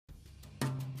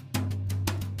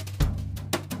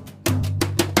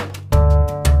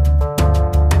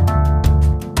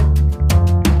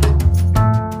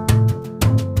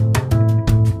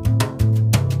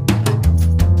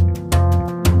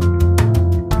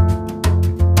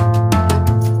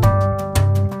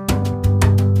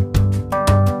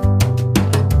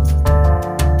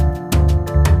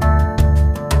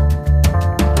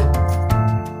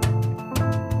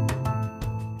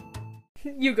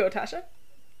Tasha.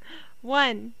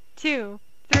 1, 2,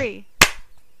 3.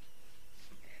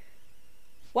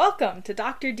 Welcome to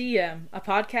Dr. DM, a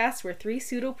podcast where three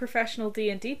pseudo-professional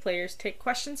D&D players take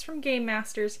questions from game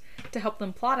masters to help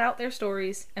them plot out their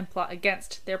stories and plot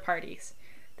against their parties.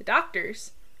 The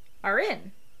doctors are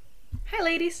in. Hi,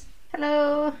 ladies.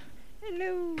 Hello.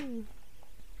 Hello.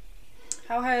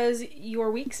 How has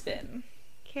your weeks been?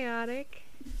 Chaotic.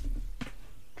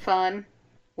 Fun.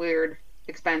 Weird.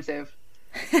 Expensive.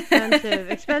 Expensive.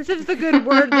 Expensive's the good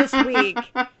word this week.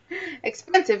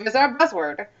 Expensive is our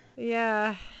buzzword.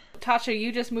 Yeah. Tasha,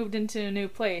 you just moved into a new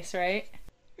place, right?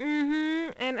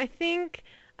 Mm-hmm. And I think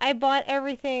I bought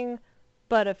everything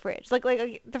but a fridge.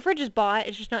 Like the fridge is bought,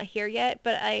 it's just not here yet,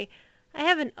 but I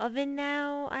have an oven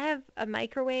now. I have a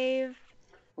microwave.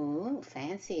 Ooh,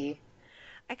 fancy.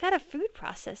 I got a food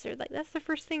processor. Like, that's the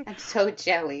first thing. I'm so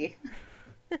jelly.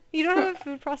 You don't have a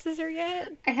food processor yet?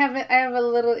 I have a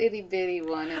little itty bitty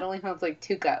one. It only holds like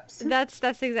 2 cups. That's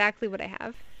exactly what I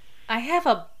have. I have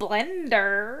a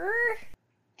blender.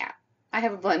 Yeah. I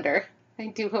have a blender. I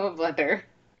do have a blender.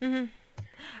 Mm-hmm.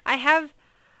 I have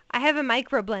a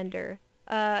micro blender.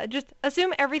 Just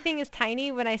assume everything is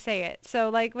tiny when I say it. So,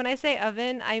 like, when I say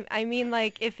oven, I mean,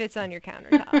 like, it fits on your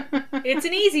countertop. It's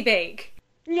an easy bake.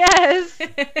 Yes!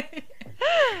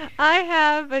 I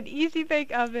have an easy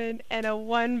bake oven and a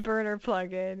 1-burner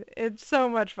plug-in. It's so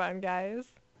much fun, guys.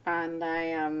 And I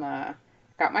am,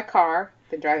 got my car.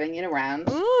 Been driving it around.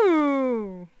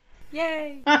 Ooh!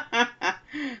 Yay! And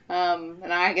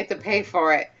I get to pay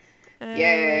for it.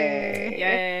 Yay!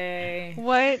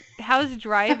 Yay! How's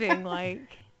driving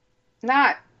like?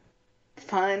 Not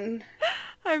fun.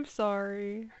 I'm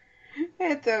sorry.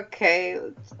 It's okay.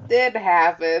 It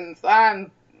happens. I'm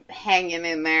hanging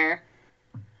in there.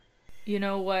 You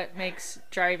know what makes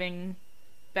driving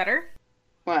better?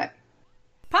 What?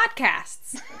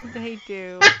 Podcasts! They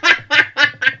do.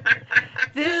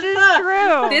 This is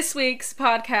true. This week's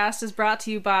podcast is brought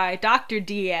to you by Dr.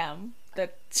 DM, the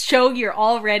show you're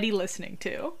already listening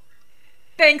to.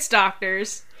 Thanks,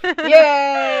 doctors.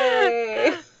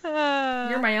 Yay!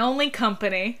 You're my only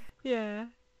company. Yeah.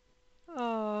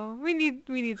 Oh, we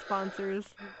need sponsors.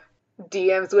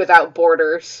 DMs without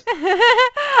borders.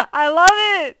 I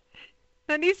love it.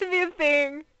 That needs to be a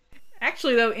thing.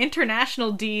 Actually, though,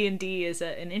 international D&D is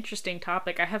an interesting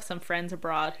topic. I have some friends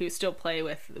abroad who still play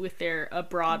with their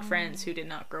abroad friends who did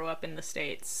not grow up in the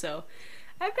States. So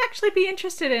I'd actually be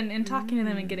interested in talking to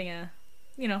them and getting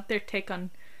their take on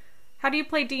how do you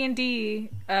play D&D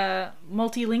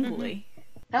multilingually.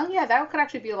 Oh yeah, that could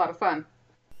actually be a lot of fun.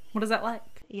 What is that like?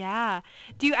 Yeah.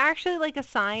 Do you actually like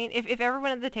assign if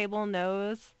everyone at the table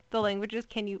knows the languages,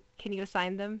 can you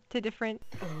assign them to different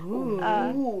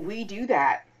Ooh, we do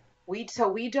that. We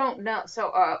don't know. So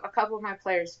a couple of my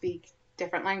players speak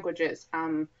different languages.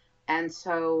 And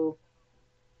so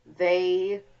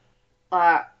they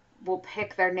will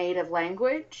pick their native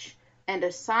language and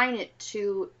assign it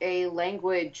to a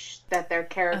language that their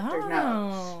character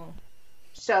knows.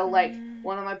 So like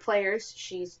one of my players,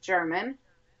 she's German,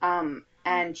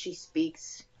 and she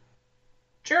speaks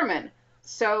German.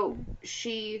 So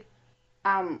she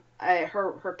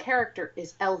her character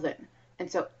is Elven.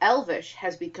 And so Elvish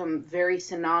has become very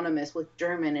synonymous with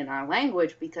German in our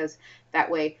language because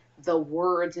that way the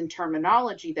words and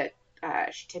terminology that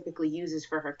she typically uses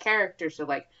for her character, so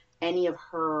like any of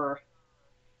her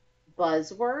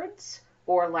buzzwords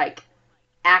or like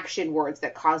action words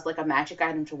that cause like a magic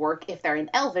item to work, if they're in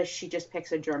Elvish, she just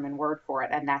picks a German word for it,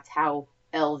 and that's how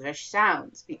Elvish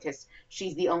sounds because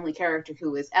she's the only character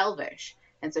who is Elvish.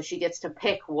 And so she gets to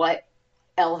pick what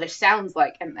Elvish sounds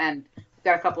like, and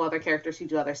got a couple other characters who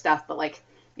do other stuff, but like,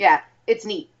 yeah, it's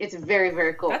neat. It's very,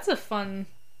 very cool. That's a fun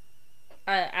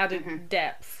added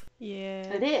depth. Yeah.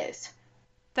 It is.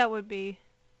 That would be.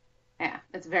 Yeah,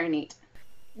 it's very neat.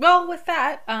 Well, with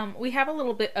that, we have a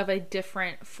little bit of a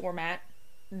different format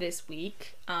this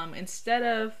week. Instead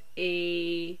of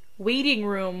a waiting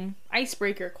room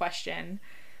icebreaker question,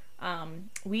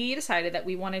 we decided that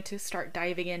we wanted to start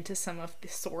diving into some of the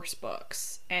source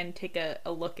books and take a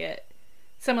look at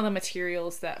some of the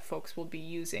materials that folks will be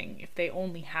using if they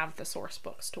only have the source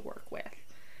books to work with.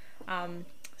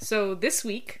 So this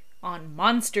week on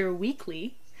Monster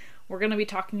Weekly, we're going to be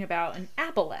talking about an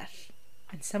aboleth.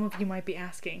 And some of you might be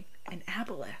asking, an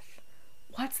aboleth?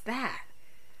 What's that?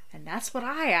 And that's what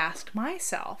I asked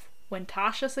myself when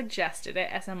Tasha suggested it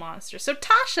as a monster. So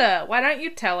Tasha, why don't you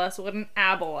tell us what an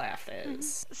aboleth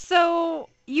is? So,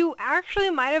 you actually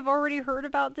might have already heard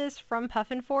about this from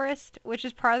Puffin Forest, which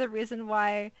is part of the reason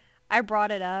why I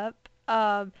brought it up.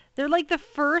 They're like the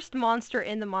first monster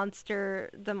in the monster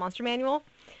manual.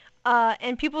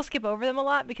 And people skip over them a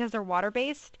lot because they're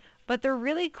water-based, but they're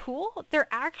really cool. They're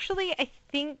actually, I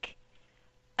think,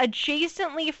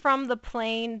 adjacently from the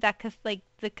plane that like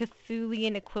the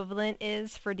Cthulian equivalent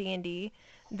is for D&D.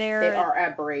 They They're are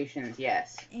aberrations,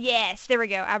 yes. Yes, there we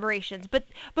go, aberrations. But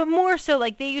more so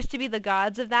like they used to be the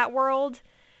gods of that world,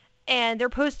 and they're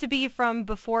supposed to be from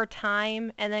before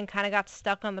time, and then kind of got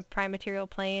stuck on the prime material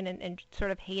plane and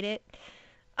sort of hate it.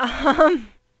 Um,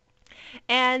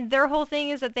 and their whole thing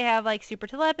is that they have like super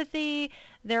telepathy.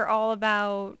 They're all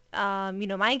about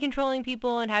mind controlling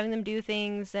people and having them do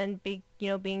things and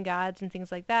being gods and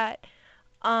things like that.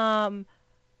 Um,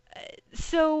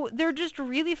 so they're just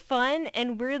really fun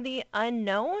and weirdly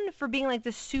unknown for being like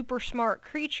this super smart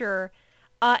creature.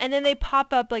 And then they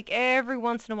pop up like every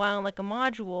once in a while in like a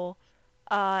module,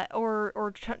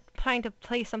 trying to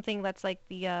play something that's like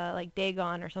the like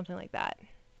Dagon or something like that.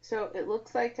 So it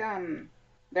looks like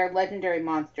they're legendary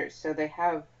monsters, so they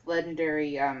have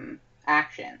legendary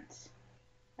actions.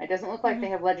 It doesn't look like Mm-hmm. they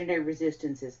have legendary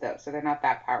resistances though, so they're not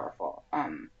that powerful.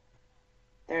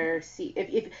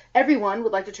 If everyone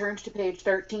would like to turn to page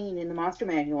 13 in the monster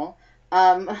manual,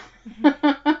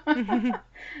 Mm-hmm.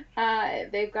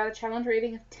 they've got a challenge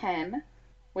rating of 10,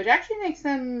 which actually makes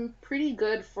them pretty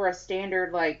good for a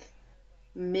standard like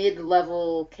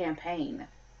mid-level campaign.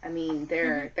 I mean, Mm-hmm.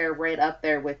 they're right up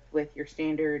there with your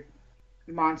standard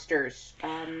monsters.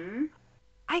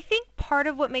 I think part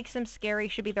of what makes them scary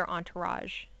should be their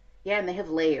entourage. Yeah, and they have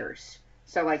layers.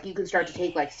 So like you can start to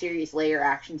take Yeah. like serious layer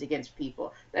actions against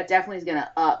people. That definitely is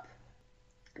gonna up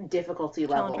difficulty Challenge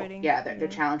level. rating. Yeah, their Yeah.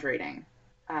 challenge rating.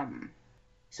 Um,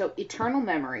 so eternal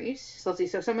memories. So let's see.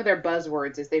 So some of their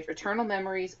buzzwords is they've eternal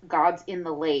memories, gods in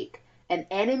the lake, an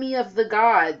enemy of the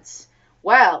gods.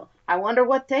 Well, I wonder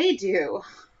what they do.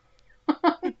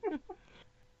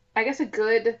 I guess a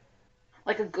good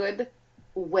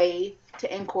way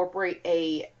to incorporate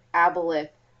a aboleth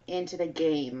into the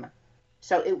game.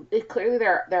 So it clearly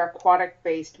they're aquatic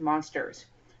based monsters,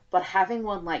 but having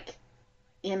one like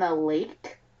in a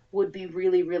lake would be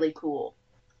really really cool.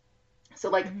 So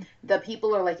like Mm-hmm. the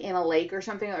people are like in a lake or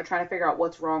something, they're trying to figure out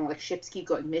what's wrong. Like ships keep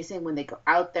going missing when they go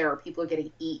out there, or people are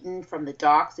getting eaten from the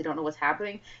docks. They don't know what's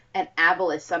happening. And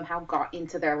aboleth somehow got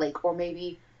into their lake, or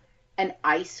maybe an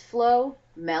ice floe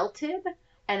melted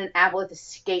and an aboleth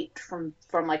escaped from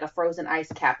like a frozen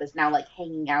ice cap, is now like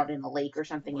hanging out in a lake or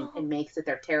something, and makes it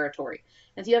their territory.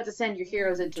 And so you have to send your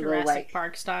heroes into the Jurassic like,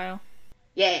 Park style.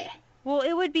 yeah, Well,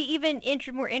 it would be even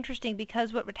more interesting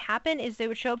because what would happen is they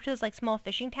would show up to this like small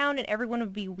fishing town and everyone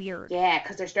would be weird. yeah,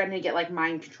 because they're starting to get like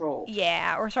mind controlled.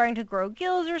 Yeah, or starting to grow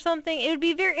gills or something. It would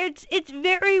be it's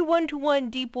very one-to-one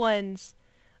deep ones.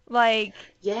 Like,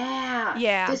 Yeah,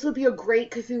 yeah. this would be a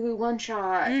great Cthulhu one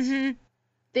shot. Mhm.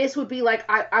 This would be like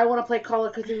I want to play Call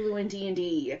of Cthulhu in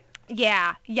D&D.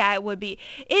 Yeah, yeah, it would be.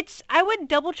 I would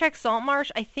double check Saltmarsh.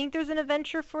 I think there's an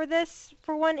adventure for this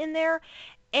for one in there,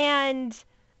 and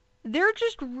they're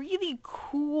just really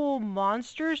cool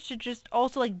monsters to just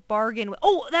also like bargain with.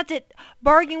 Oh, that's it.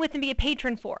 Bargain with and be a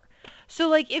patron for. So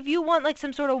like if you want like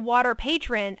some sort of water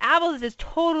patron, Aboleth is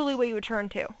totally what you would turn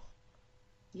to.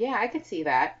 Yeah, I could see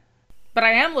that. But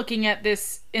I am looking at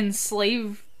this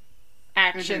enslave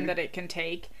action Mm-hmm. that it can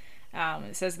take.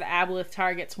 It says the aboleth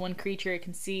targets one creature it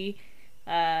can see.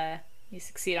 You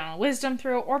succeed on a wisdom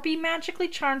throw or be magically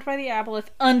charmed by the aboleth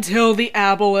until the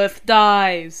aboleth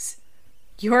dies.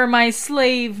 You're my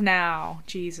slave now.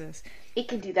 Jesus. It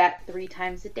can do that 3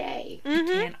 times a day.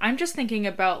 Mm-hmm. And I'm just thinking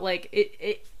about like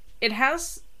it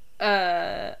has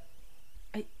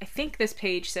I think this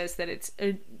page says that its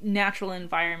a natural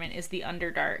environment is the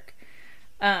Underdark.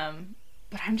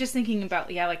 But I'm just thinking about,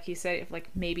 yeah, like you said, if like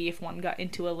maybe if one got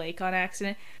into a lake on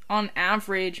accident, on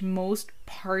average, most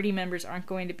party members aren't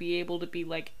going to be able to be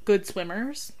like good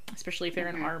swimmers, especially if they're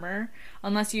in armor,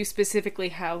 unless you specifically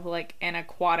have like an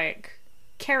aquatic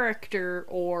character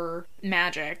or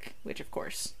magic, which of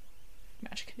course,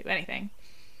 magic can do anything.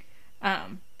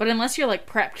 But unless you're like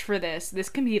prepped for this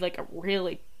can be like a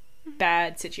really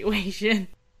bad situation.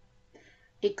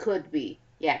 It could be.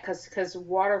 Yeah, because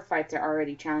water fights are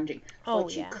already challenging. Oh,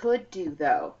 What you yeah. could do,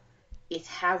 though, is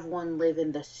have one live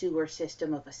in the sewer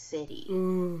system of a city.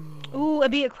 Ooh,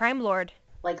 it'd be a crime lord.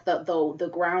 Like the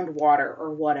groundwater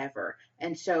or whatever.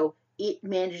 And so it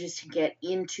manages to get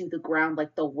into the ground,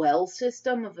 like the well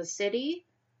system of a city,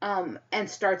 and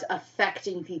starts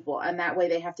affecting people. And that way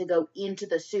they have to go into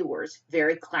the sewers,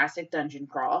 very classic dungeon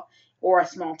crawl, or a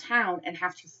small town, and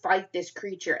have to fight this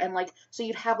creature. And like, so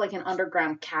you'd have like an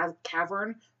underground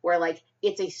cavern where like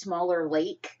it's a smaller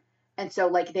lake, And so,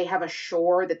 like, they have a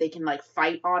shore that they can, like,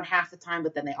 fight on half the time,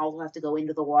 but then they also have to go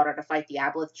into the water to fight the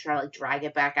aboleth to try to, like, drag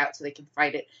it back out so they can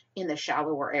fight it in the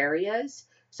shallower areas.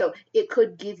 So it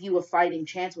could give you a fighting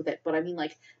chance with it. But, I mean,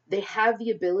 like, they have the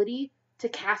ability to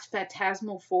cast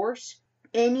Phantasmal Force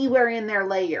anywhere in their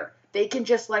layer. They can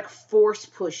just, like, force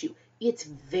push you. It's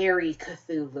very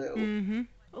Cthulhu. Mm-hmm.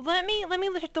 Let me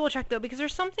double check though, because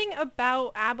there's something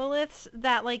about aboleths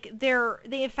that like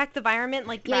they affect the environment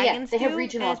like dragons they do. have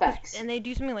regional effects, and they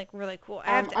do something like really cool.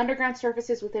 Underground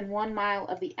surfaces within 1 mile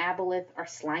of the aboleth are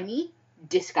slimy,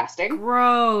 disgusting,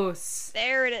 gross.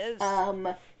 There it is.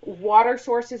 Water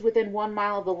sources within 1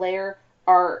 mile of the lair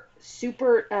are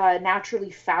super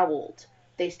naturally fouled.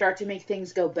 They start to make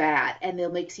things go bad, and they'll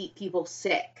make people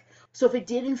sick. So if it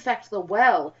did infect the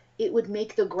well, it would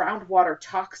make the groundwater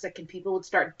toxic and people would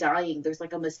start dying. There's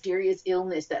like a mysterious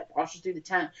illness that washes through the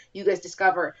town. You guys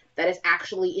discover that is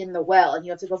actually in the well, and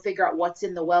you have to go figure out what's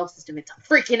in the well system. It's a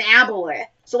freaking aboleth.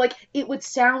 So, like, it would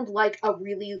sound like a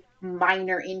really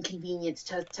minor inconvenience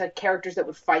to characters that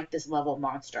would fight this level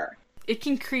monster. It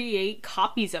can create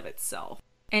copies of itself,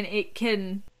 and it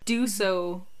can do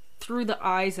so through the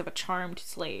eyes of a charmed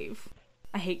slave.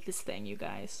 I hate this thing, you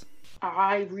guys.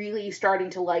 I really starting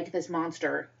to like this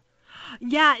monster.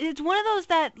 Yeah, it's one of those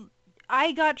that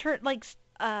I got like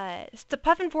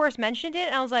Puffin Forest mentioned it,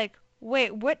 and I was like,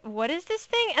 wait, what is this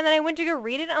thing? And then I went to go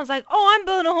read it, and I was like, oh, I'm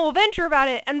building a whole adventure about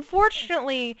it.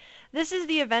 Unfortunately, this is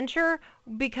the adventure,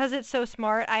 because it's so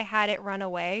smart, I had it run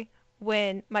away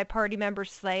when my party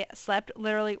members slept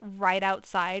literally right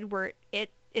outside where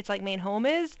its like main home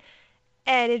is,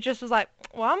 and it just was like,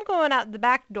 well, I'm going out the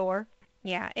back door.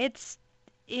 Yeah, it's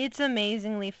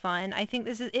amazingly fun. I think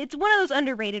it's one of those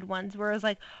underrated ones where I was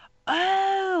like,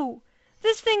 oh,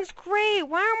 this thing's great.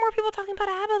 Why aren't more people talking about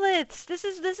aboleths? This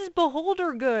is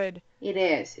beholder good. It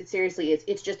is. It seriously is.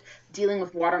 It's just dealing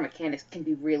with water mechanics can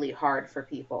be really hard for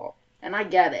people. And I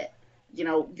get it. You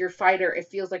know, your fighter, it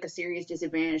feels like a serious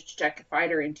disadvantage to check a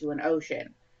fighter into an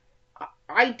ocean.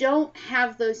 I don't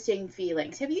have those same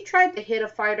feelings. Have you tried to hit a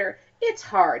fighter? It's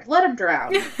hard. Let him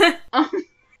drown.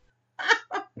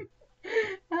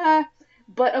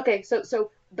 But okay,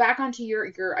 so back onto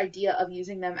your idea of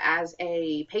using them as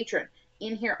a patron.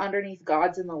 In here, underneath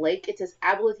Gods in the Lake, it says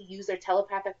aboleth use their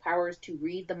telepathic powers to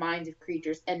read the minds of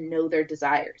creatures and know their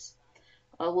desires.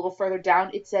 A little further down,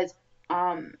 it says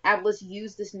aboleths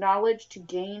use this knowledge to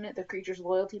gain the creature's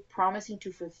loyalty, promising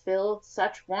to fulfill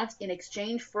such wants in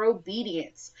exchange for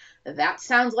obedience. That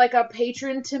sounds like a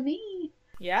patron to me.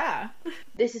 Yeah.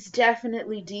 This is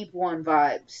definitely Deep One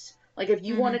vibes. Like, if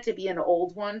you wanted to be an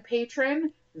Old One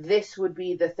patron, this would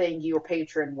be the thing your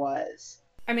patron was.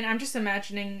 I mean, I'm just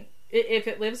imagining if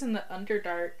it lives in the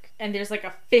Underdark and there's like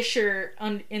a fissure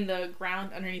in the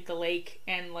ground underneath the lake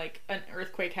and like an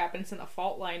earthquake happens and the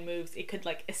fault line moves, it could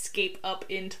like escape up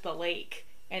into the lake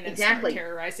and then start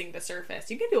terrorizing the surface.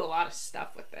 You can do a lot of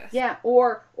stuff with this. Yeah,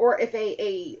 or if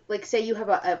a like, say you have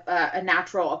a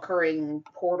natural occurring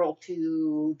portal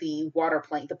to the water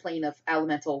plane, the plane of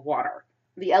elemental water.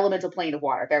 The elemental plane of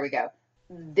water. There we go.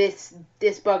 This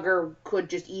bugger could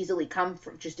just easily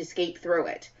just escape through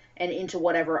it and into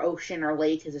whatever ocean or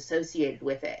lake is associated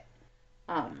with it.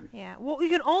 Yeah. Well, you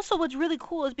can also, what's really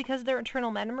cool is because of their internal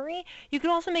memory, you can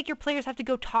also make your players have to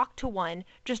go talk to one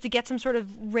just to get some sort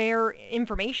of rare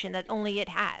information that only it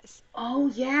has.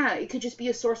 Oh, yeah. It could just be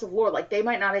a source of lore. Like, they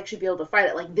might not actually be able to fight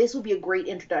it. Like, this would be a great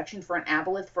introduction for an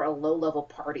aboleth for a low-level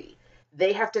party.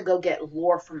 They have to go get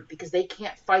lore from it because they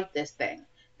can't fight this thing.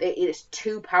 It is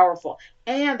too powerful.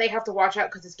 And they have to watch out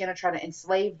because it's going to try to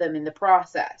enslave them in the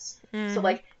process. Mm-hmm. So,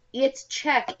 like, its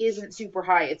check isn't super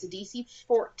high. It's a DC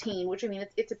 14, which, I mean,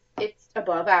 it's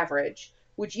above average,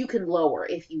 which you can lower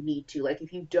if you need to. Like,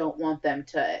 if you don't want them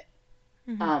to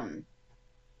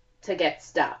get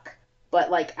stuck. But,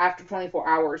 like, after 24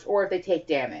 hours, or if they take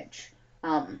damage.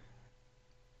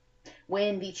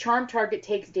 When the charmed target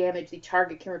takes damage, the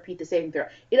target can repeat the saving throw.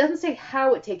 It doesn't say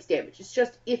how it takes damage. It's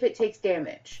just if it takes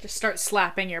damage. Just start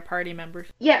slapping your party members.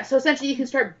 Yeah, so essentially you can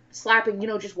start slapping,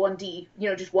 just 1d,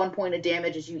 just 1 point of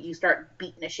damage as you start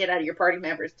beating the shit out of your party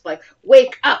members. It's like,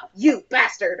 wake up, you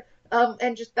bastard!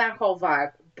 And just that whole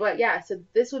vibe. But yeah, so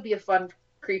this would be a fun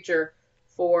creature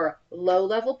for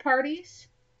low-level parties,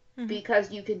 because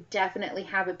you can definitely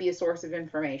have it be a source of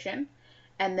information.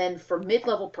 And then for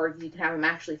mid-level parties, you can have them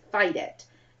actually fight it.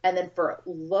 And then for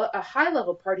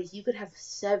high-level parties, you could have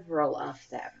several of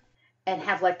them and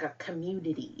have, like, a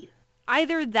community.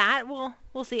 Either that, well,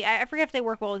 we'll see. I forget if they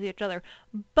work well with each other.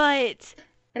 But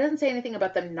it doesn't say anything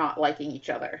about them not liking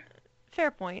each other. Fair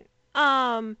point.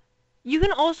 You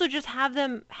can also just have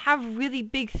them have really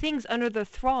big things under their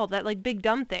thrall, that, like, big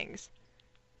dumb things.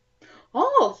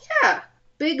 Oh, yeah.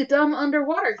 Big, dumb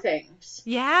underwater things.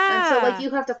 And so, like, Yeah. you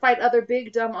have to fight other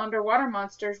big, dumb underwater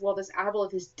monsters while this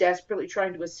Aboleth is desperately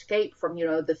trying to escape from,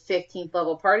 the 15th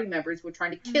level party members who are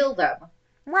trying to kill them.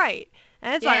 Right.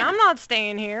 And it's like, Yeah. I'm not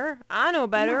staying here. I know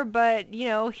better, No. but,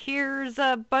 here's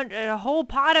a whole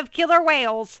pot of killer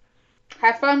whales.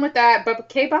 Have fun with that, but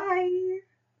okay, bye.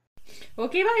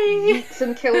 Okay, bye. Yeet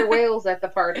some killer whales at the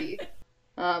party.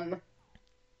 Um,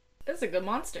 That's a good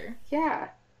monster. yeah.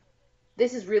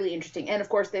 This is really interesting. And of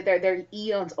course, they're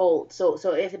eons old, so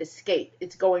if it escaped,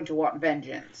 it's going to want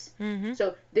vengeance. Mm-hmm.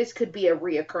 So this could be a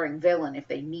reoccurring villain if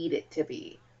they need it to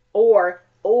be. Or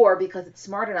because it's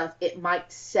smart enough, it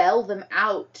might sell them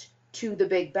out to the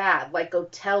big bad. Like, go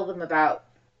tell them about,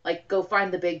 like, go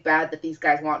find the big bad that these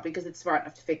guys want because it's smart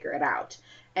enough to figure it out.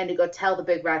 And to go tell the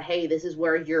big bad, hey, this is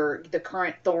where the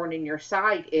current thorn in your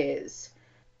side is.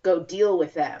 Go deal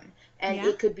with them. And Yeah.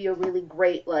 it could be a really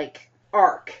great, like,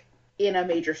 arc in a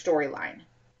major storyline.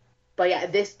 But yeah,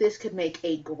 this could make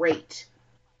a great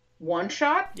one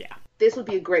shot. Yeah. This would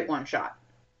be a great one shot.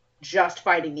 Just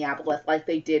fighting the Aboleth like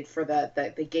they did for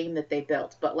the game that they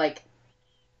built. But like,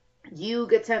 you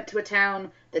get sent to a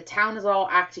town, the town is all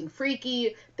acting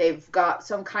freaky, they've got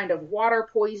some kind of water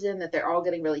poison that they're all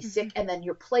getting really sick, and then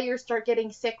your players start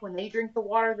getting sick when they drink the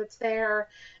water that's there,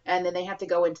 and then they have to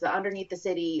go into the underneath the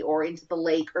city or into the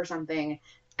lake or something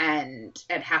and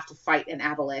have to fight an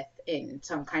Aboleth in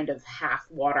some kind of half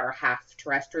water, half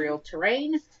terrestrial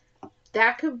terrain.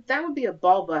 That would be a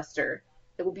ball buster.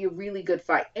 It would be a really good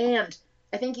fight. And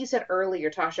I think you said earlier,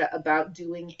 Tasha, about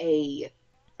doing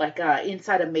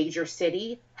inside a major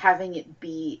city, having it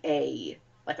be a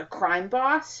crime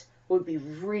boss would be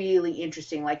really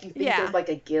interesting. Like, you think Yeah. there's like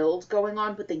a guild going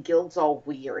on, but the guild's all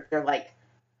weird. They're like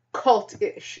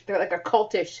cultish. They're like a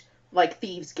cultish, like,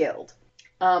 thieves guild.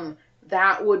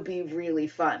 That would be really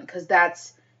fun, because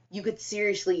you could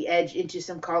seriously edge into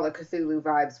some Call of Cthulhu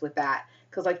vibes with that.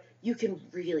 Because, like, you can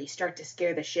really start to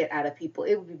scare the shit out of people.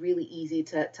 It would be really easy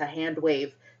to hand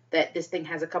wave that this thing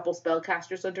has a couple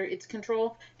spellcasters under its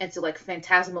control, and so, like,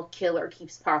 Phantasmal Killer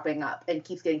keeps popping up and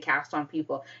keeps getting cast on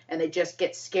people, and they just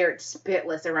get scared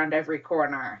spitless around every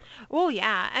corner. Well,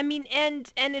 yeah. I mean,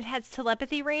 and it has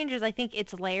telepathy range, as I think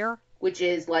its lair. Which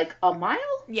is, like, a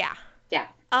mile? Yeah. Yeah.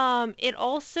 It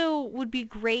also would be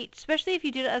great, especially if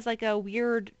you did it as like a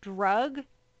weird drug.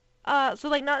 So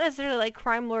like not necessarily like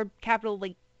Crime Lord Capital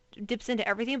like dips into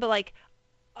everything, but like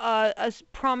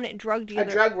prominent drug dealer. A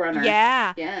drug runner.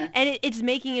 Yeah. Yeah. And it's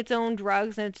making its own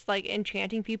drugs and it's like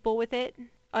enchanting people with it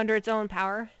under its own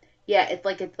power. Yeah, it's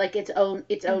like its own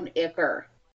ichor.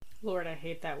 Lord, I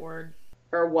hate that word.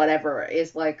 Or whatever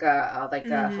is like a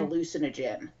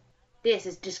hallucinogen. This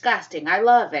is disgusting. I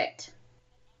love it.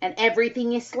 And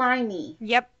everything is slimy.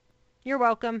 Yep. You're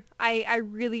welcome. I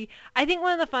think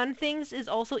one of the fun things is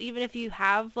also, even if you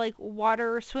have like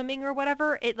water swimming or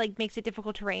whatever, it like makes it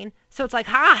difficult terrain. So it's like,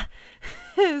 ha!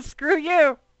 Screw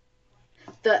you.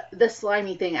 The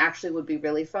slimy thing actually would be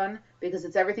really fun because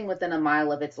it's everything within a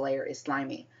mile of its lair is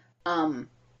slimy.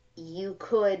 You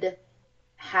could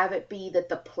have it be that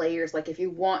the players, like, if you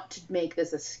want to make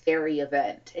this a scary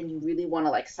event and you really want to,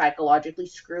 like, psychologically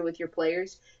screw with your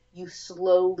players, you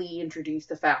slowly introduce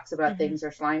the facts about things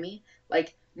are slimy.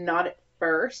 Like, not at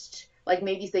first. Like,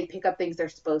 maybe they pick up things they're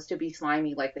supposed to be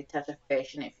slimy, like they touch a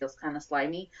fish and it feels kind of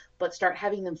slimy, but start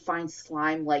having them find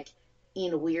slime, like,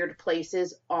 in weird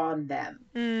places on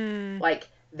them. Like,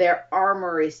 their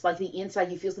armor is, like, the inside,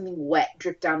 you feel something wet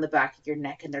drip down the back of your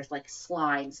neck, and there's, like,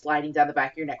 slime sliding down the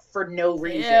back of your neck for no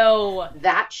reason. Ew.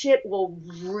 That shit will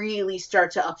really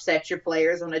start to upset your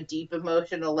players on a deep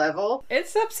emotional level.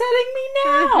 It's upsetting me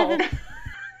now.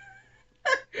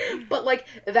 But, like,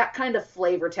 that kind of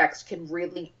flavor text can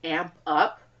really amp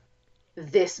up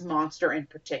this monster in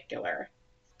particular.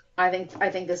 I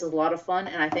think this is a lot of fun,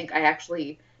 and I think I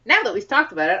actually, now that we've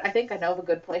talked about it, I think I know of a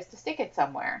good place to stick it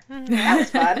somewhere. That was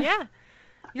fun. Yeah.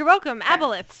 You're welcome.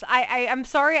 Aboleths. I'm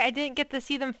sorry I didn't get to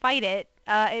see them fight it,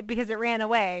 because it ran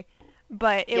away,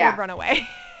 but it would run away.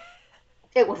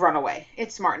 It would run away.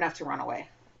 It's smart enough to run away.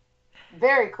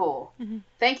 Very cool.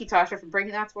 Thank you, Tasha, for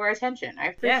bringing that to our attention. I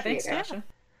appreciate Yeah, thanks, it. Tasha.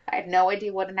 I had no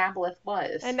idea what an aboleth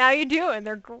was. And now you do, and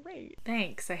they're great.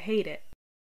 Thanks, I hate it.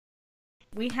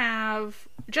 We have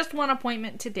just one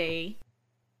appointment today.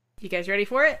 You guys ready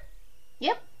for it?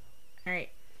 Yep. Alright.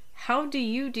 How do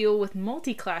you deal with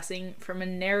multi-classing from a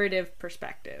narrative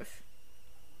perspective?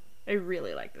 I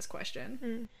really like this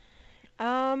question.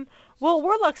 Well,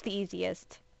 Warlock's the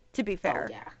easiest, to be fair.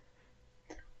 Oh,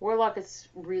 yeah. Warlock is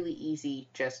really easy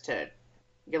just to...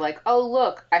 You're like, oh,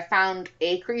 look, I found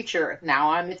a creature. Now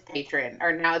I'm its patron.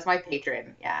 Or now it's my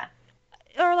patron. Yeah.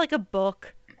 Or like a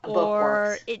book. A book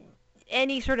or works.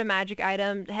 any sort of magic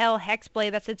item. Hell,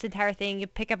 Hexblade, that's its entire thing. You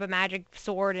pick up a magic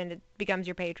sword and it becomes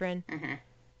your patron. Hmm.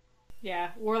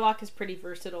 Yeah, Warlock is pretty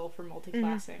versatile for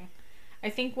multiclassing. I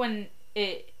think when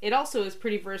it also is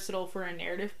pretty versatile for a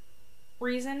narrative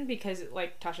reason because,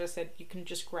 like Tasha said, you can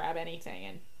just grab anything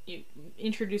and you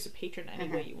introduce a patron any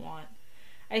way you want.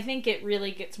 I think it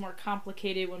really gets more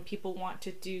complicated when people want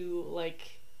to do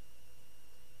like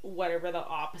whatever the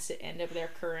opposite end of their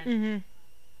current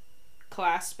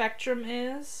class spectrum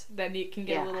is. Then it can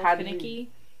get a little finicky.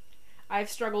 I've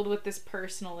struggled with this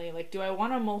personally. Like, do I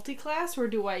want a multi-class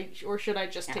or should I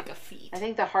just take a feat? I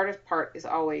think the hardest part is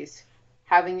always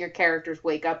having your characters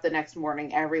wake up the next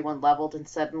morning, everyone leveled, and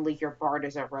suddenly your bard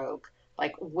is a rogue.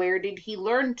 Like, where did he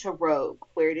learn to rogue?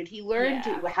 Where did he learn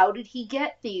to? How did he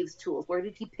get thieves' tools? Where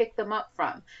did he pick them up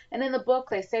from? And in the book,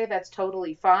 they say that's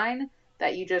totally fine.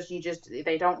 That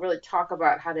they don't really talk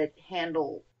about how to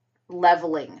handle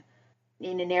leveling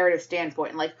in a narrative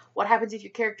standpoint. Like, what happens if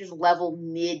your character's level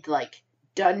mid, like,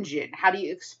 dungeon? How do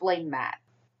you explain that?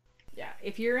 Yeah,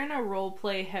 if you're in a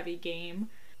roleplay heavy game,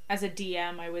 as a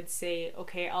DM, I would say,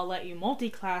 okay, I'll let you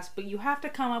multi-class, but you have to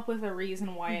come up with a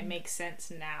reason why it makes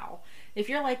sense now. If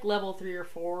you're like level 3 or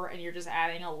 4 and you're just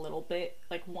adding a little bit,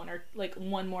 like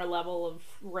one more level of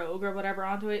rogue or whatever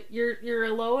onto it, you're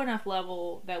a low enough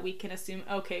level that we can assume,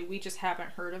 okay, we just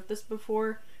haven't heard of this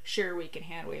before. Sure, we can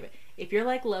hand wave it. If you're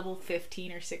like level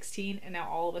 15 or 16 and now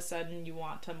all of a sudden you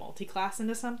want to multi-class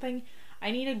into something,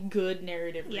 I need a good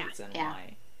narrative reason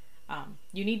why.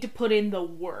 You need to put in the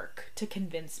work to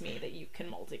convince me that you can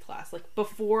multi-class. Like,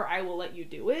 before I will let you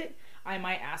do it, I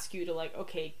might ask you to, like,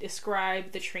 okay,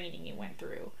 describe the training you went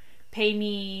through. Pay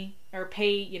me, or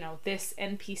pay, this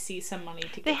NPC some money to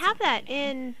get They have that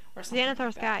in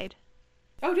Xanathar's Guide.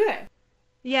 Oh, do they?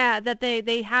 Yeah, that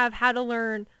they have how to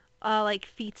learn, like,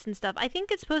 feats and stuff. I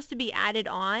think it's supposed to be added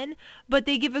on, but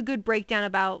they give a good breakdown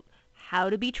about how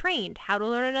to be trained, how to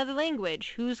learn another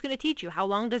language, who's going to teach you, how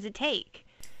long does it take.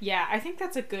 Yeah, I think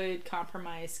that's a good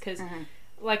compromise because,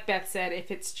 like Beth said, if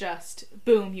it's just,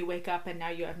 boom, you wake up and now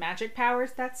you have magic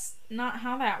powers, that's not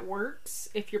how that works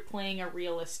if you're playing a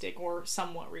realistic or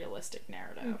somewhat realistic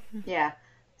narrative. Yeah.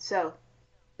 So,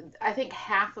 I think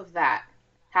half of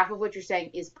what you're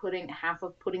saying is putting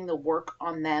the work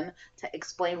on them to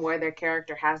explain where their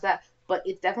character has that, but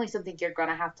it's definitely something you're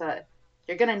going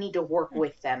to need to work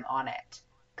with them on it.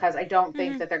 Because I don't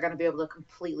think that they're going to be able to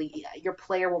your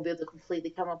player won't be able to completely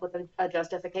come up with a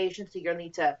justification, so you'll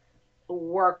need to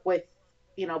work with,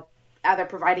 either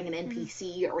providing an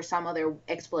NPC or some other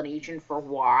explanation for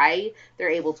why they're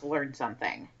able to learn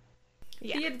something.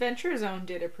 Yeah. The Adventure Zone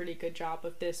did a pretty good job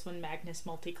of this when Magnus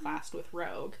multi-classed with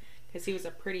Rogue, because he was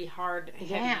a pretty hard,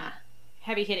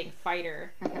 heavy-hitting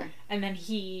fighter. And then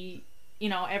he...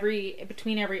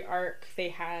 between every arc, they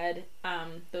had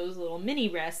those little mini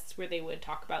rests where they would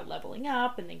talk about leveling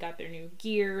up and they got their new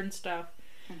gear and stuff.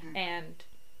 And,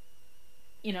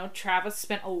 Travis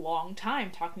spent a long time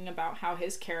talking about how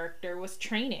his character was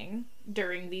training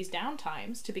during these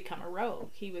downtimes to become a rogue.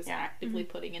 He was actively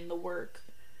putting in the work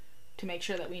to make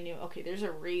sure that we knew, okay, there's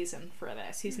a reason for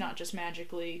this. He's not just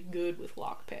magically good with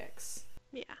lockpicks.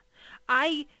 Yeah.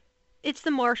 It's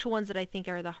the martial ones that I think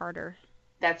are the harder.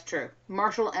 That's true.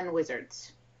 Martial and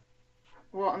wizards.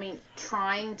 Well, I mean,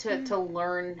 trying to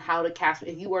learn how to cast...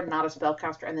 If you are not a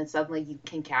spellcaster and then suddenly you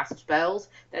can cast spells,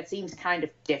 that seems kind of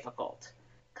difficult.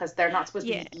 Because they're not supposed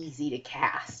to be easy to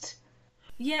cast.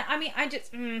 Yeah, I mean,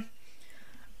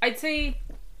 I'd say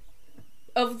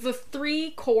of the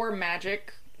 3 core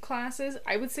magic classes,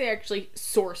 I would say actually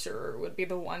Sorcerer would be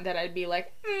the one that I'd be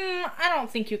like, I don't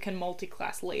think you can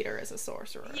multi-class later as a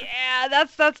Sorcerer. Yeah,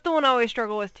 that's the one I always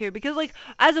struggle with too, because like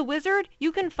as a wizard,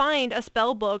 you can find a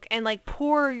spell book and like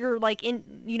pour your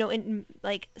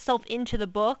self into the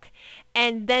book,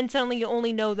 and then suddenly you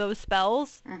only know those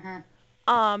spells.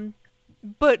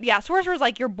 But yeah, Sorcerer's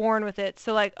like you're born with it.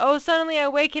 So like, oh, suddenly I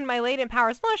awaken my latent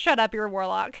powers. No, shut up, you're a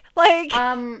warlock. Like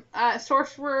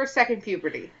Sorcerer second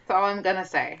puberty. That's all I'm gonna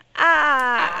say.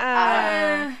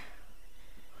 I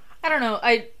don't know.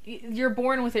 You're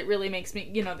born with it really makes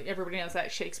me. Everybody knows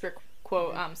that Shakespeare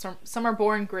quote. Some are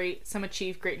born great, some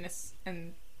achieve greatness,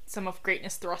 and some of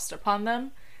greatness thrust upon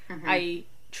them. I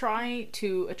try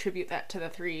to attribute that to the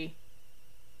 3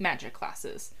 magic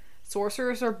classes.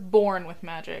 Sorcerers are born with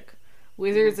magic.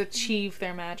 Wizards achieve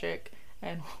their magic,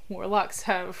 and warlocks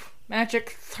have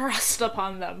magic thrust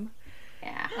upon them.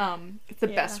 Yeah. It's the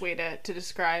best way to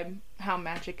describe how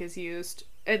magic is used,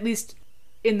 at least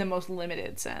in the most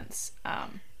limited sense.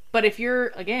 But if you're,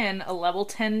 again, a level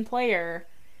 10 player,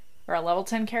 or a level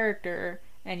 10 character,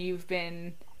 and you've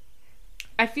been...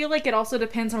 I feel like it also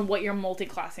depends on what you're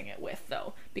multi-classing it with,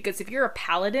 though. Because if you're a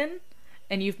paladin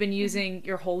and you've been using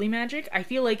your holy magic, I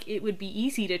feel like it would be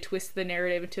easy to twist the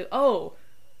narrative into, oh,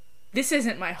 this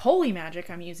isn't my holy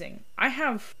magic I'm using. I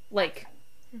have, like...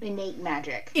 innate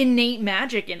magic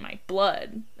in my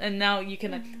blood. And now you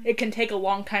can... It can take a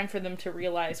long time for them to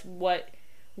realize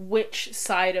which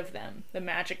side of them the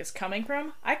magic is coming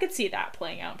from. I could see that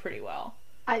playing out pretty well.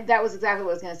 That was exactly what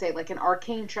I was going to say. Like an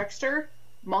arcane trickster,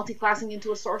 multi-classing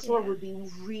into a sorcerer would be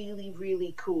really,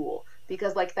 really cool.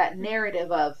 Because, like, that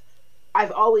narrative of,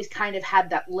 I've always kind of had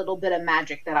that little bit of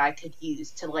magic that I could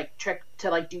use to, like,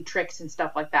 do tricks and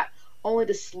stuff like that. Only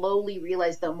to slowly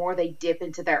realize the more they dip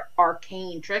into their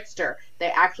arcane trickster,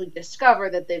 they actually discover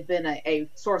that they've been a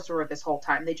sorcerer this whole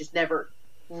time. They just never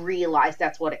realized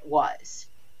that's what it was.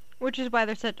 Which is why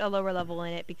they're such a lower level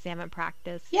in it, because they haven't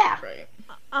practiced. Yeah. Right.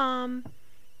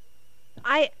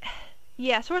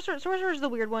 Sorcerer's the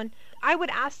weird one. I would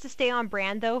ask to stay on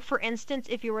brand, though. For instance,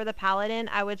 if you were the paladin,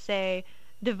 I would say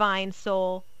Divine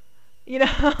Soul. You know?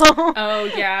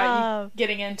 Oh, yeah.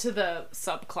 Getting into the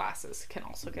subclasses can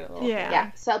also get a little...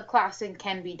 Yeah, subclassing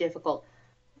can be difficult.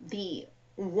 The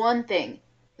one thing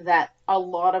that a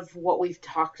lot of what we've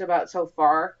talked about so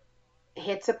far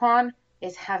hits upon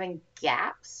is having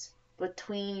gaps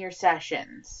between your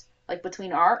sessions. Like,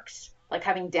 between arcs. Like,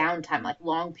 having downtime. Like,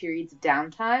 long periods of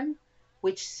downtime.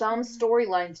 Which some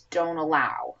storylines don't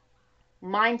allow.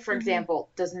 Mine, for example,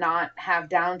 does not have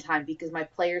downtime because my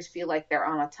players feel like they're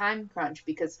on a time crunch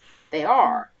because they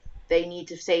are. They need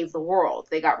to save the world.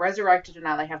 They got resurrected and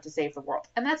now they have to save the world.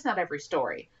 And that's not every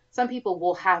story. Some people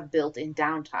will have built-in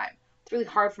downtime. It's really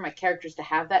hard for my characters to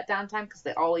have that downtime because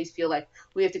they always feel like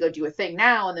we have to go do a thing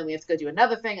now and then we have to go do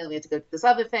another thing and then we have to go do this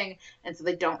other thing. And so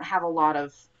they don't have a lot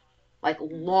of, like,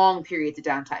 long periods of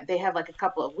downtime. They have, like, a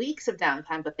couple of weeks of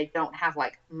downtime, but they don't have,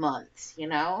 like, months, you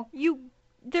know? You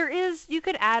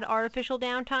could add artificial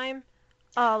downtime,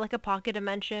 like a pocket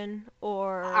dimension,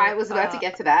 or... I was about to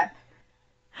get to that.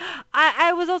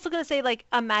 I was also going to say, like,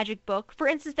 a magic book. For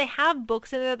instance, they have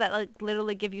books in there that, like,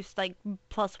 literally give you, like,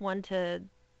 +1 to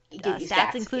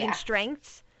stats, including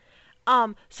strengths.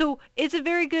 So it's a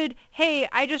very good, hey,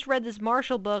 I just read this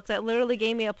Martial book that literally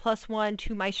gave me a +1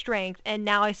 to my strength, and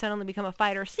now I suddenly become a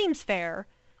fighter. Seems fair.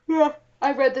 Yeah.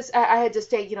 I read this, I had to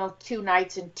stay, 2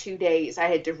 nights and 2 days. I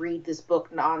had to read this book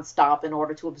nonstop in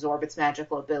order to absorb its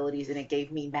magical abilities, and it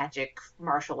gave me magic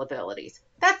martial abilities.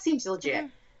 That seems legit.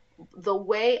 The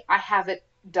way I have it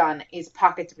done is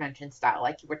pocket dimension style,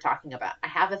 like you were talking about. I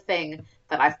have a thing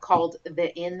that I've called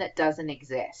the inn that doesn't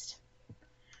exist.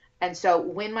 And so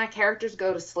when my characters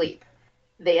go to sleep,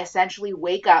 they essentially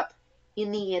wake up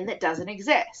in the inn that doesn't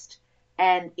exist.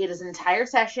 And it is an entire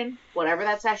session. Whatever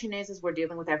that session is we're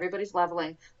dealing with everybody's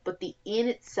leveling. But the inn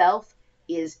itself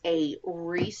is a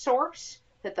resource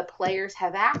that the players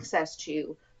have access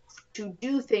to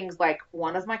do things like,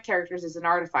 one of my characters is an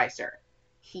artificer.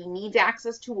 He needs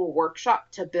access to a workshop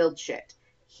to build shit.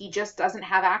 He just doesn't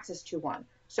have access to one.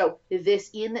 So this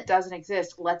inn that doesn't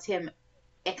exist lets him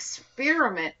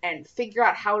experiment and figure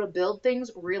out how to build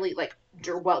things really, like,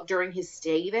 during his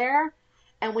stay there.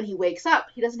 And when he wakes up,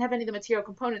 he doesn't have any of the material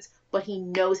components, but he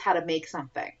knows how to make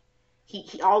something.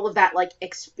 He all of that, like,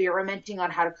 experimenting on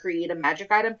how to create a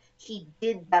magic item, he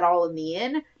did that all in the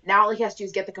inn. Now all he has to do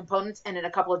is get the components, and in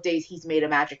a couple of days he's made a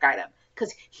magic item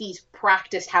because he's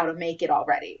practiced how to make it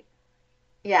already.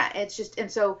 Yeah, it's just,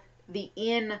 and so the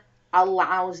inn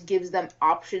gives them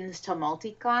options to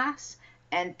multi-class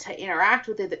and to interact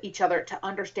with each other, to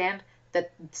understand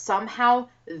that somehow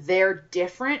they're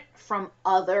different from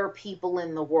other people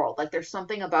in the world. Like, there's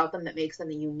something about them that makes them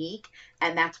unique,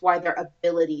 and that's why their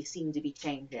abilities seem to be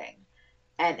changing.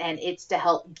 And it's to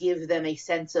help give them a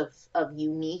sense of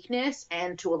uniqueness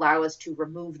and to allow us to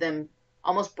remove them,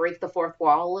 almost break the fourth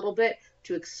wall a little bit,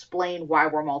 to explain why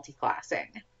we're multi-classing.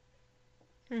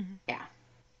 Mm-hmm. Yeah.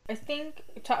 I think,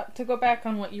 to go back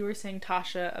on what you were saying,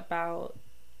 Tasha, about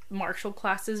martial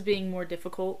classes being more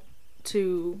difficult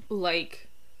to, like,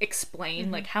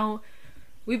 explain, like, how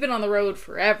we've been on the road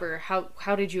forever,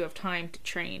 how did you have time to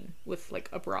train with, like,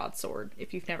 a broadsword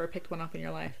if you've never picked one up in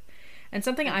your life? And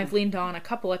something I've leaned on a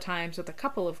couple of times with a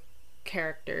couple of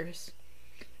characters,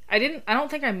 I don't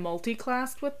think I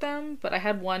multi-classed with them, but I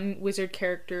had one wizard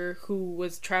character who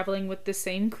was traveling with the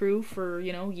same crew for,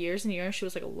 years and years. She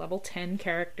was like a level 10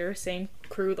 character, same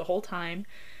crew the whole time.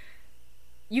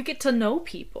 You get to know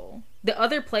people. The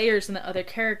other players and the other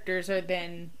characters are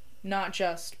then not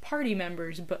just party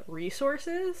members, but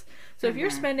resources. So if you're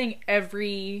spending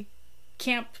every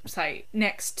campsite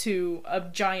next to a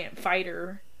giant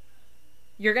fighter,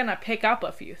 you're gonna pick up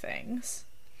a few things.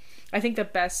 I think the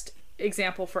best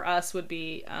example for us would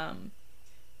be,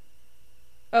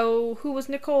 oh, who was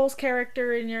Nicole's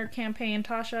character in your campaign,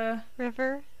 Tasha?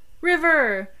 River.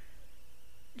 River!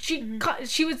 She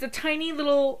was the tiny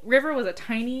little... River was a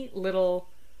tiny little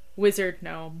wizard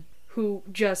gnome who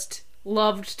just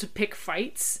loved to pick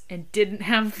fights and didn't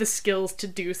have the skills to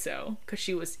do so because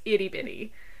she was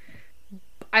itty-bitty.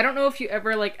 I don't know if you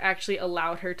ever, like, actually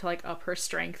allowed her to, like, up her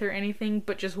strength or anything,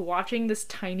 but just watching this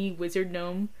tiny wizard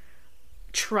gnome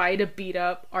try to beat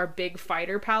up our big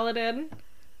fighter paladin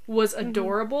was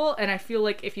adorable, and I feel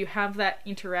like if you have that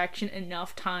interaction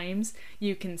enough times,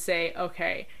 you can say,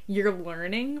 okay, you're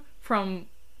learning from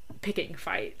picking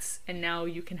fights, and now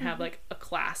you can have, like, a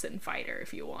class in fighter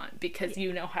if you want, because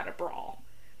you know how to brawl.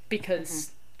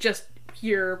 Because just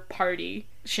pure party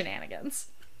shenanigans.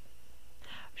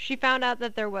 She found out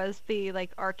that there was the,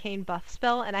 like, arcane buff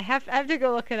spell, and I have to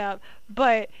go look it up,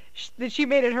 but she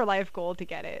made it her life goal to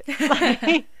get it.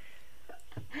 Like,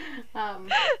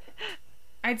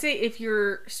 I'd say if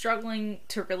you're struggling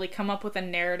to really come up with a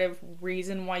narrative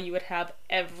reason why you would have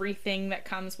everything that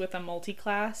comes with a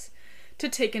multi-class, to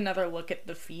take another look at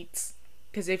the feats.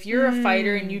 Because if you're a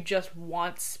fighter and you just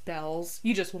want spells,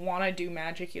 you just want to do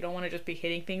magic, you don't want to just be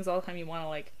hitting things all the time, you want to,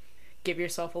 like, give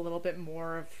yourself a little bit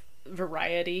more of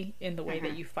variety in the way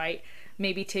that you fight,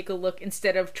 maybe take a look,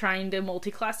 instead of trying to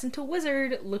multi-class into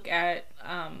wizard, look at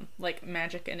like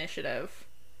magic initiative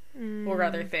or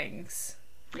other things.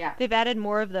 Yeah, they've added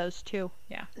more of those too.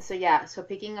 So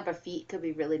picking up a feat could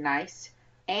be really nice,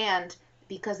 and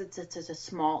because it's a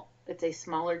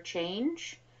smaller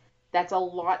change, that's a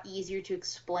lot easier to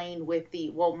explain with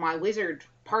my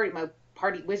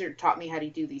party wizard taught me how to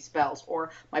do these spells, or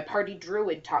my party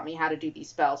druid taught me how to do these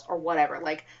spells, or whatever.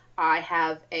 Like, I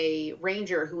have a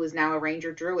ranger who is now a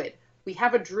ranger druid. We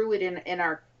have a druid in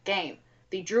our game.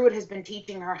 The druid has been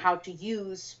teaching her how to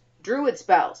use druid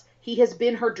spells. He has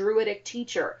been her druidic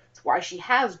teacher. That's why she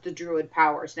has the druid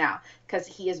powers now, because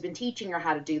he has been teaching her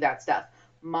how to do that stuff.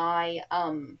 My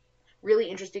really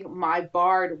interesting, my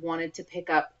bard wanted to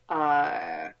pick up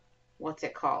what's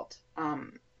it called?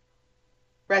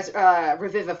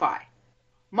 Revivify.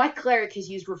 My cleric has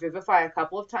used Revivify a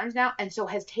couple of times now, and so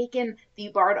has taken the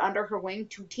bard under her wing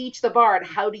to teach the bard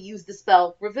how to use the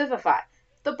spell Revivify.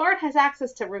 The bard has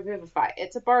access to Revivify.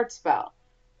 It's a bard spell.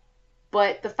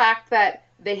 But the fact that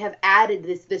they have added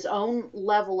this own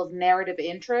level of narrative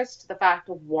interest, the fact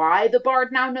of why the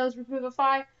bard now knows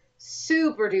Revivify,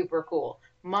 super duper cool.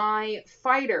 My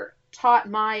fighter taught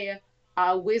my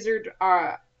wizard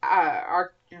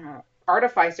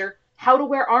artificer how to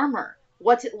wear armor.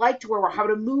 What's it like to wear, how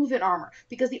to move in armor,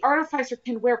 because the artificer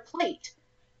can wear plate,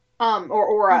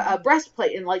 or a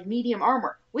breastplate in, like, medium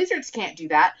armor. Wizards can't do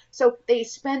that, so they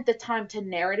spent the time to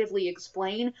narratively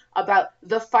explain about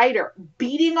the fighter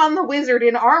beating on the wizard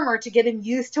in armor to get him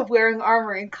used to wearing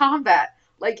armor in combat.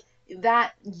 Like,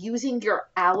 that, using your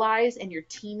allies and your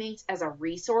teammates as a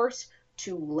resource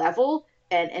to level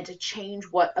and to change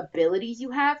what abilities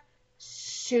you have,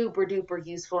 super duper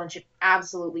useful, and should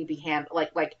absolutely be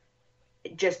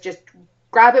just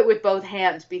grab it with both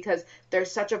hands, because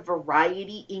there's such a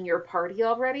variety in your party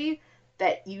already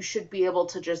that you should be able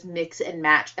to just mix and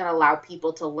match and allow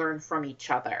people to learn from each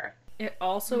other. It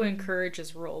also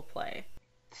encourages role play.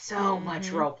 So much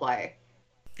role play.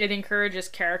 It encourages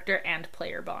character and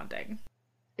player bonding.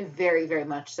 Very, very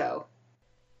much so.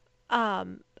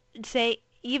 Say,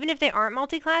 even if they aren't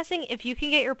multi-classing, if you can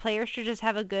get your players to just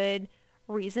have a good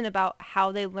reason about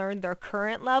how they learned their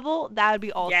current level, that would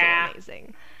be also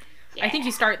amazing. Yeah. I think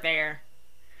you start there.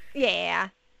 Yeah.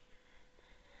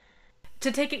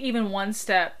 To take it even one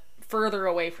step further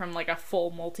away from, like, a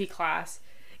full multi-class,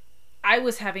 I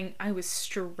was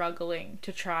struggling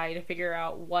to try to figure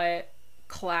out what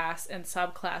class and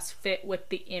subclass fit with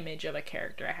the image of a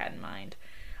character I had in mind.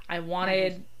 I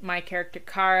wanted my character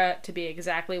Kara to be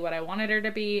exactly what I wanted her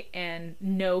to be, and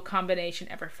no combination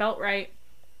ever felt right.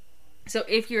 So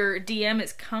if your DM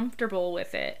is comfortable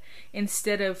with it,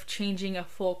 instead of changing a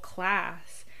full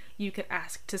class, you could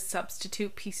ask to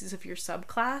substitute pieces of your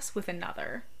subclass with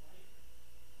another.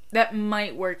 That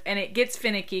might work, and it gets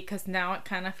finicky because now it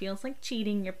kind of feels like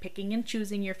cheating. You're picking and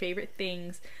choosing your favorite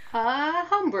things.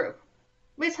 Homebrew.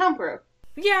 It's homebrew.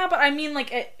 Yeah, but I mean,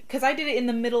 like, because I did it in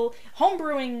the middle.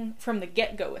 Homebrewing from the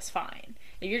get-go is fine.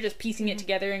 If you're just piecing it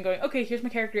together and going, okay, here's my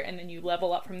character, and then you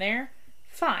level up from there,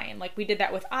 fine. Like, we did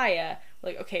that with Aya.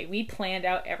 Like, okay, we planned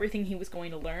out everything he was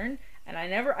going to learn, and I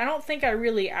don't think I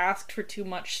really asked for too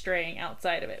much straying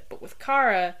outside of it. But with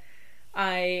Kara,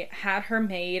 I had her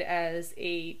made as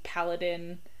a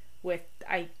paladin with,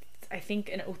 I think,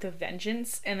 an Oath of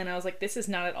Vengeance, and then I was like, this is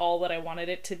not at all what I wanted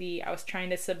it to be. I was trying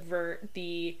to subvert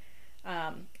the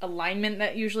alignment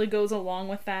that usually goes along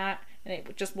with that, and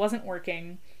it just wasn't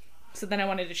working. So then I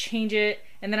wanted to change it,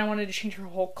 and then I wanted to change her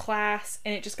whole class,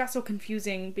 and it just got so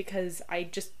confusing because I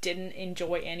just didn't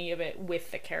enjoy any of it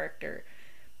with the character.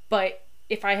 But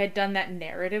if I had done that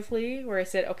narratively, where I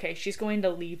said, okay, she's going to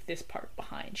leave this part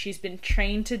behind. She's been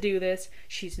trained to do this,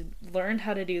 she's learned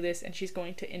how to do this, and she's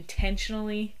going to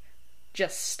intentionally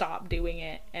just stop doing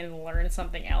it and learn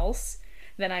something else,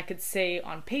 then I could say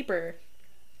on paper,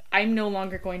 I'm no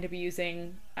longer going to be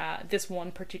using this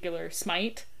one particular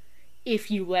smite if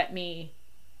you let me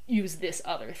use this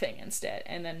other thing instead.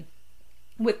 And then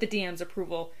with the DM's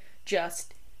approval,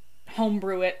 just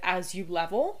homebrew it as you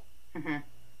level. Mm-hmm.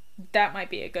 That might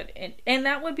be a good... And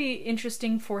that would be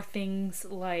interesting for things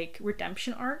like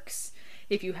redemption arcs.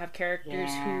 If you have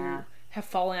characters who have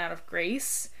fallen out of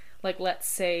grace. Like, let's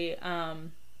say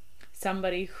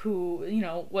somebody who, you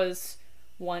know, was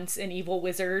once an evil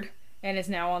wizard and is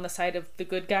now on the side of the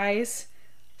good guys,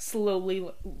 slowly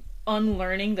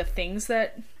unlearning the things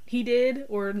that he did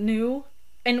or knew.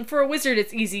 And for a wizard,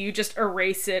 it's easy. You just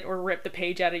erase it or rip the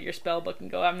page out of your spell book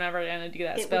and go, I'm never going to do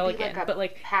that spell again. Like but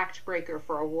like pact breaker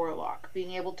for a warlock.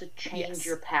 Being able to change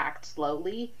your pact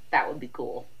slowly, that would be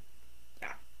cool.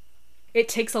 Yeah. It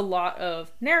takes a lot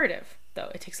of narrative, though.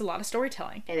 It takes a lot of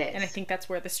storytelling. It is. And I think that's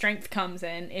where the strength comes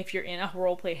in. If you're in a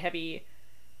roleplay heavy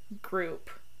group,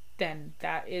 then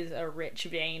that is a rich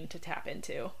vein to tap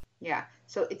into. Yeah.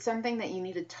 So it's something that you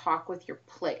need to talk with your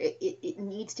play. It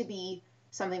needs to be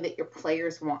something that your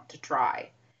players want to try.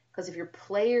 Because if your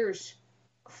players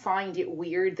find it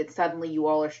weird that suddenly you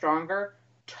all are stronger,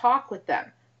 talk with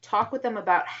them. Talk with them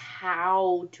about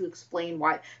how to explain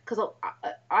why. Because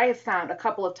I have found a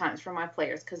couple of times from my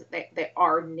players, because they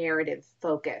are narrative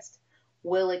focused,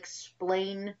 will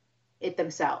explain it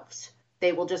themselves.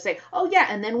 They will just say, oh yeah,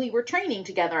 and then we were training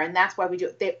together and that's why we do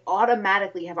it. They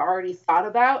automatically have already thought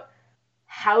about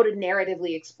how to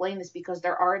narratively explain this because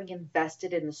they're already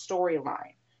invested in the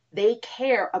storyline. They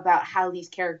care about how these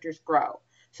characters grow.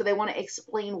 So they want to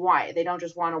explain why. They don't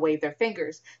just want to wave their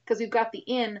fingers. Because we've got the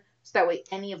inn, so that way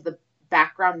any of the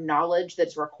background knowledge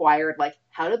that's required, like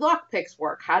how did lockpicks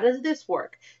work, how does this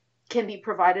work, can be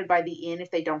provided by the inn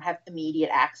if they don't have immediate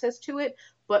access to it.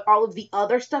 But all of the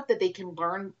other stuff that they can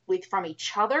learn from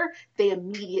each other, they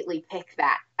immediately pick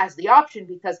that as the option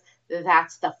because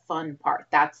that's the fun part.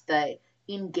 That's the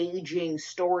engaging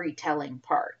storytelling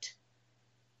part.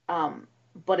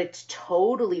 But it's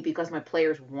totally because my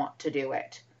players want to do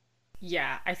it.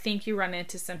 Yeah, I think you run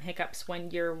into some hiccups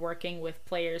when you're working with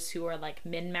players who are like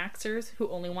min-maxers who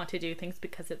only want to do things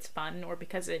because it's fun or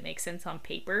because it makes sense on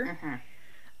paper.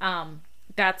 Mm-hmm.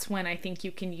 That's when I think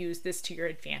you can use this to your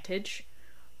advantage,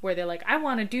 where they're like, I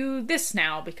want to do this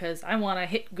now because I want to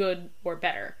hit good or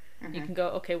better. Mm-hmm. You can go,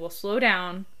 okay, well, slow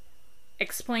down.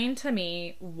 Explain to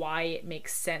me why it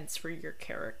makes sense for your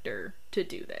character to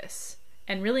do this.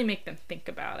 And really make them think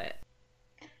about it.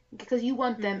 Because you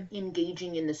want them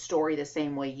engaging in the story the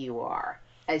same way you are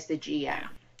as the GM.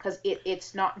 Because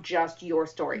it's not just your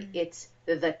story. It's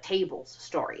the table's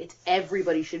story. It's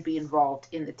everybody should be involved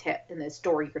in the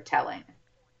story you're telling.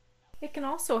 It can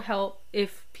also help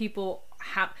if people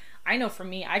have... I know for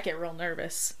me, I get real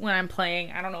nervous when I'm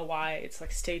playing. I don't know why. It's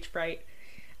like stage fright.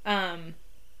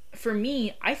 For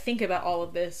me, I think about all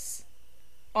of this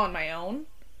on my own.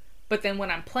 But then when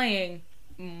I'm playing,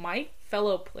 my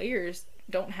fellow players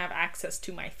don't have access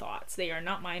to my thoughts. They are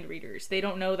not mind readers. They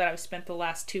don't know that I've spent the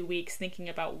last 2 weeks thinking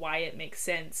about why it makes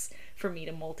sense for me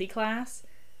to multi-class.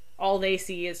 All they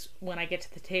see is when I get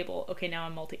to the table, okay, now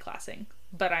I'm multi-classing.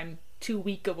 But I'm too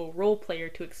weak of a role player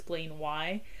to explain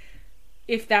why.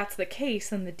 If that's the case,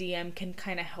 then the DM can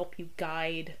kind of help you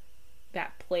guide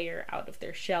that player out of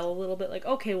their shell a little bit. Like,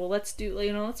 okay, well, let's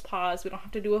pause. We don't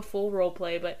have to do a full role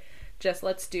play, but just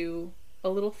let's do a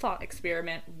little thought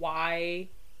experiment. Why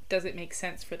does it make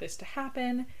sense for this to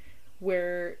happen?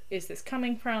 Where is this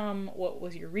coming from? What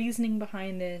was your reasoning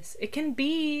behind this? It can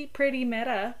be pretty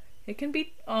meta. It can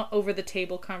be over the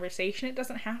table conversation. It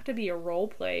doesn't have to be a role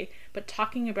play, but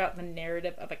talking about the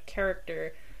narrative of a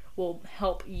character will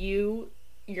help you,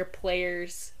 your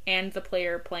players, and the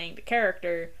player playing the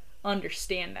character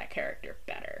understand that character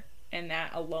better. And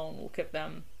that alone will give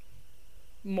them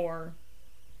more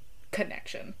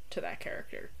connection to that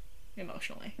character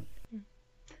emotionally.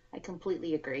 I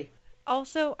completely agree.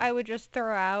 Also, I would just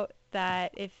throw out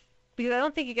that because I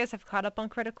don't think you guys have caught up on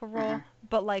Critical Role,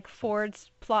 but like Ford's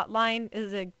plot line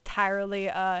is entirely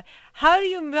how do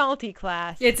you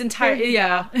multi-class? It's entirely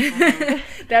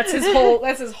that's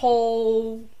his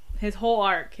whole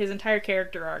arc. His entire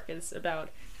character arc is about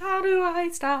how do I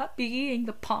stop being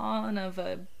the pawn of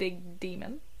a big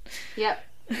demon. Yep.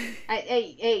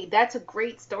 Hey, that's a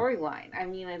great storyline. I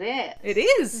mean, it is. It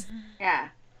is. Yeah.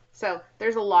 So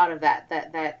there's a lot of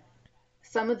that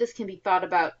some of this can be thought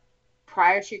about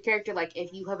prior to your character. Like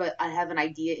if you have an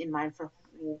idea in mind for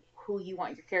who you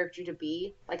want your character to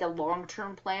be, like a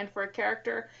long-term plan for a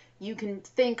character, you can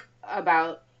think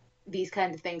about these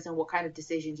kinds of things and what kind of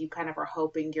decisions you kind of are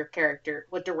hoping your character,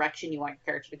 what direction you want your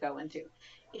character to go into.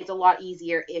 It's a lot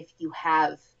easier if you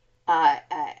have a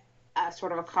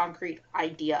sort of a concrete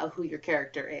idea of who your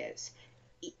character is.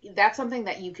 That's something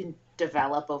that you can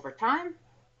develop over time.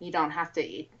 You don't have to,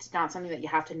 it's not something that you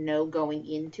have to know going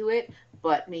into it,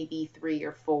 but maybe 3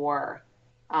 or 4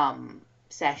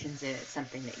 sessions in, it's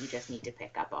something that you just need to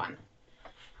pick up on.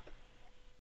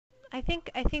 I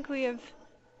think we have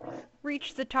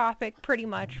reached the topic pretty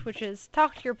much, which is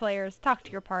talk to your players, talk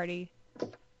to your party.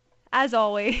 As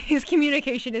always,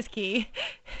 communication is key.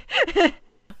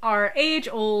 Our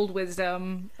age-old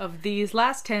wisdom of these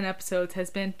last 10 episodes has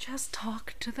been just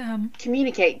talk to them.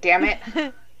 Communicate, damn it.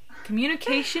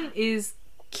 Communication is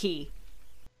key.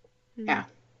 Yeah,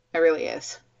 it really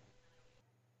is.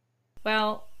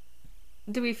 Well,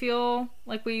 do we feel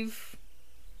like we've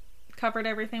covered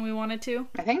everything we wanted to?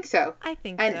 I think so. I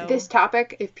think and so. And this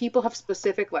topic, if people have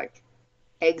specific, like,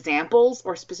 examples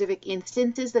or specific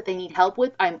instances that they need help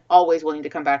with, I'm always willing to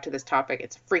come back to this topic.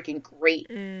 It's freaking great.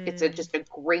 It's just a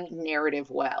great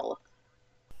narrative well.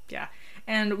 Yeah.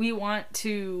 And we want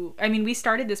to, I mean, we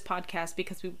started this podcast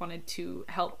because we wanted to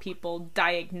help people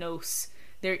diagnose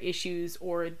their issues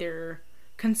or their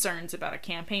concerns about a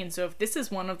campaign. So if this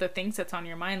is one of the things that's on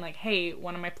your mind, like, hey,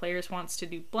 one of my players wants to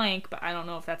do blank, but I don't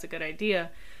know if that's a good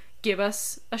idea, give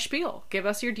us a spiel. Give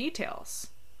us your details.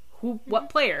 What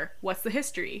player? What's the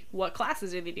history? What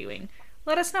classes are they doing?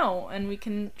 Let us know, and we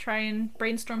can try and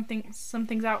brainstorm some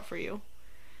things out for you.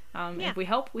 If we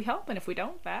help, we help, and if we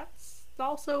don't, that's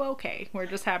also okay. We're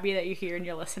just happy that you're here and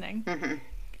you're listening.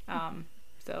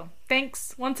 So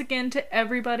thanks once again to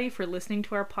everybody for listening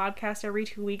to our podcast every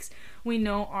 2 weeks. We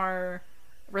know our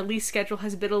release schedule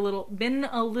has been a little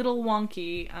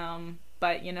wonky,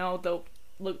 but you know, the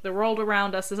world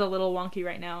around us is a little wonky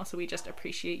right now, so we just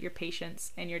appreciate your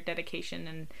patience and your dedication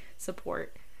and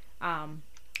support.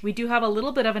 We do have a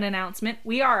little bit of an announcement.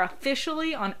 We are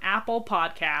officially on Apple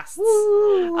Podcasts.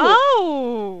 Woo!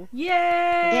 Oh!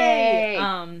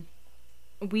 Yay!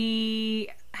 We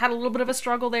had a little bit of a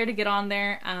struggle there to get on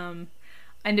there. And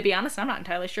to be honest, I'm not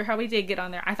entirely sure how we did get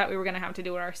on there. I thought we were going to have to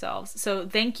do it ourselves. So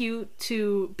big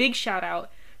shout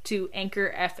out to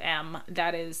Anchor FM.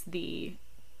 That is the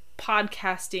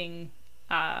podcasting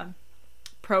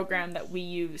program that we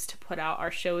use to put out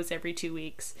our shows every 2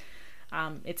 weeks.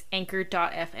 It's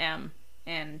anchor.fm,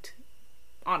 and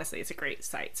honestly, it's a great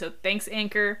site. So thanks,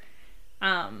 Anchor.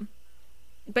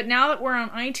 But now that we're on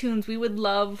iTunes, we would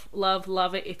love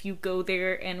it if you go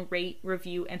there and rate,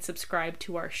 review, and subscribe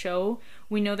to our show.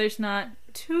 We know there's not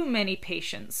too many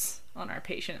patients on our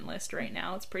patient list right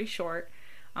now. It's pretty short.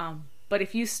 But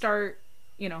if you start,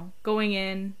 going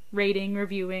in, rating,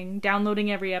 reviewing,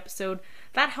 downloading every episode,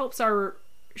 that helps our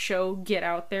show get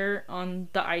out there on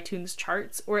the iTunes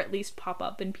charts, or at least pop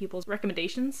up in people's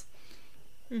recommendations.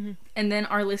 And then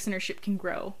our listenership can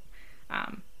grow.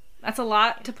 That's a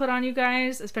lot to put on you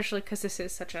guys, especially because this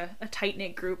is such a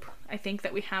tight-knit group, I think,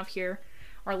 that we have here.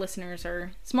 Our listeners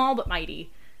are small but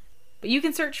mighty. But you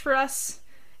can search for us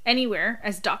anywhere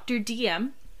as Dr.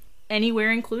 DM,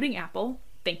 anywhere including Apple.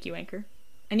 Thank you, Anchor.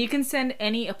 And you can send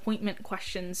any appointment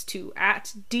questions to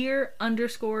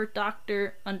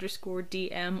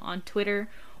 @dear_doctor_DM on Twitter,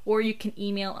 or you can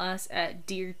email us at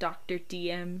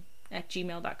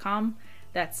deardoctordm@gmail.com.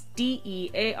 That's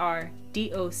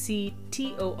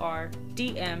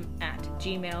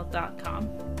DEARDOCTORDM@gmail.com.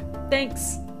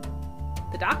 Thanks.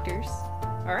 The doctors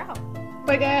are out.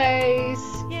 Bye, guys.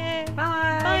 Yay.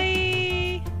 Bye.